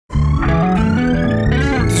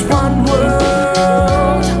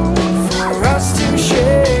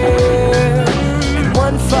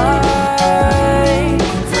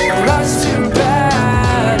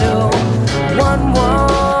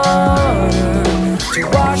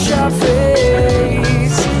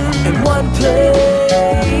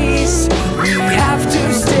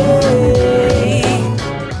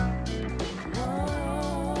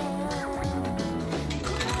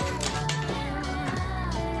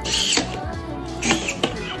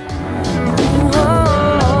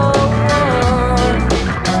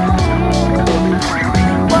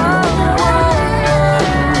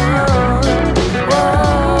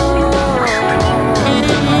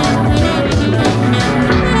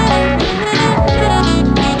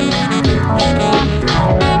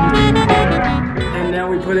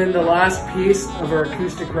last piece of our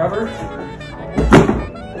acoustic rubber.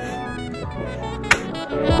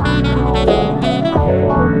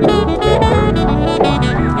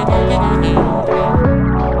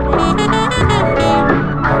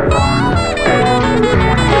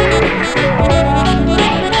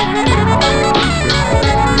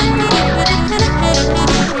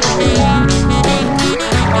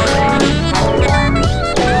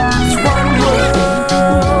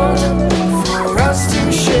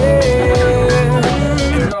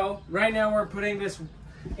 Right now we're putting this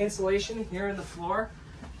insulation here in the floor.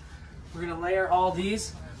 We're going to layer all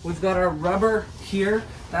these. We've got our rubber here.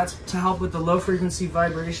 That's to help with the low frequency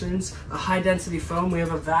vibrations. A high density foam. We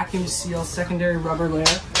have a vacuum seal secondary rubber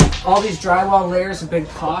layer. All these drywall layers have been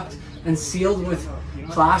caulked and sealed with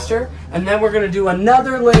plaster. And then we're going to do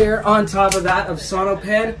another layer on top of that of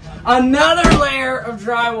Sonopan. Another layer of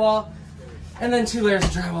drywall. And then 2 layers of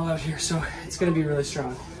drywall out here. So it's going to be really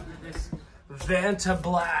strong. Vanta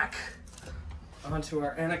Black onto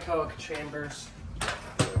our anechoic chambers.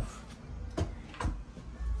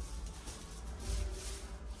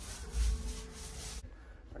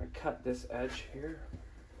 We're going to cut this edge here.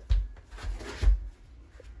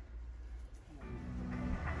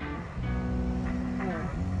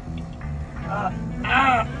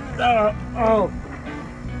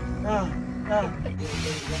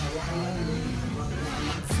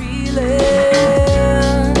 Feeling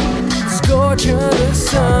scorch of the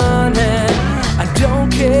sun, and I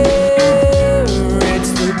don't care.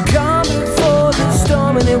 It's the calm before the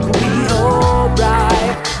storm, and it will be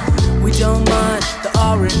alright. We don't mind the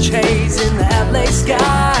orange haze in the LA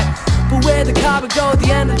sky, but where the car would go at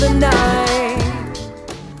the end of the night.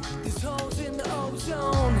 There's holes in the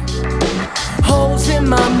ozone, holes in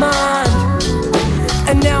my mind,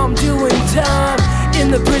 and now I'm doing time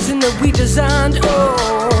in the prison that we designed. Oh,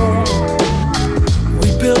 we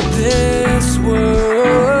built this world,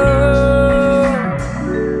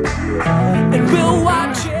 and we'll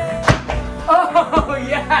watch it. Oh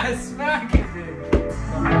yes, smack it, dude.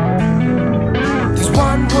 There's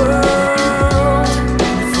one world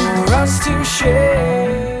for us to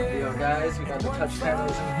share. Yo guys, we got the touch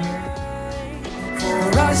panels in here.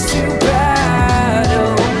 For us to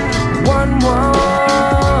battle, one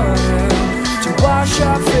water to wash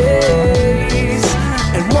our face,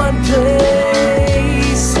 and one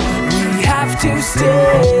place we have to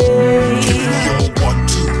stay. We all want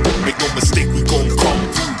to, make no mistake, we gon' come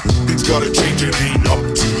through. Things gotta change, it ain't up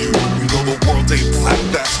to you. You know the world ain't flat,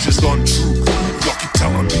 that's just untrue. Y'all keep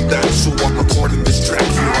telling me that, so I'm recording this track.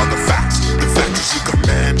 Here are the facts. The facts you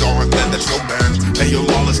command are a land that's no man's, and your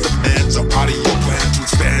lawless demands are part of your plan to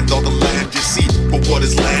expand all the land you see. But what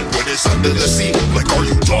is land when it's under the sea? Like, are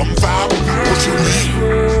you dumbfounded? What you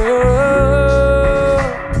mean?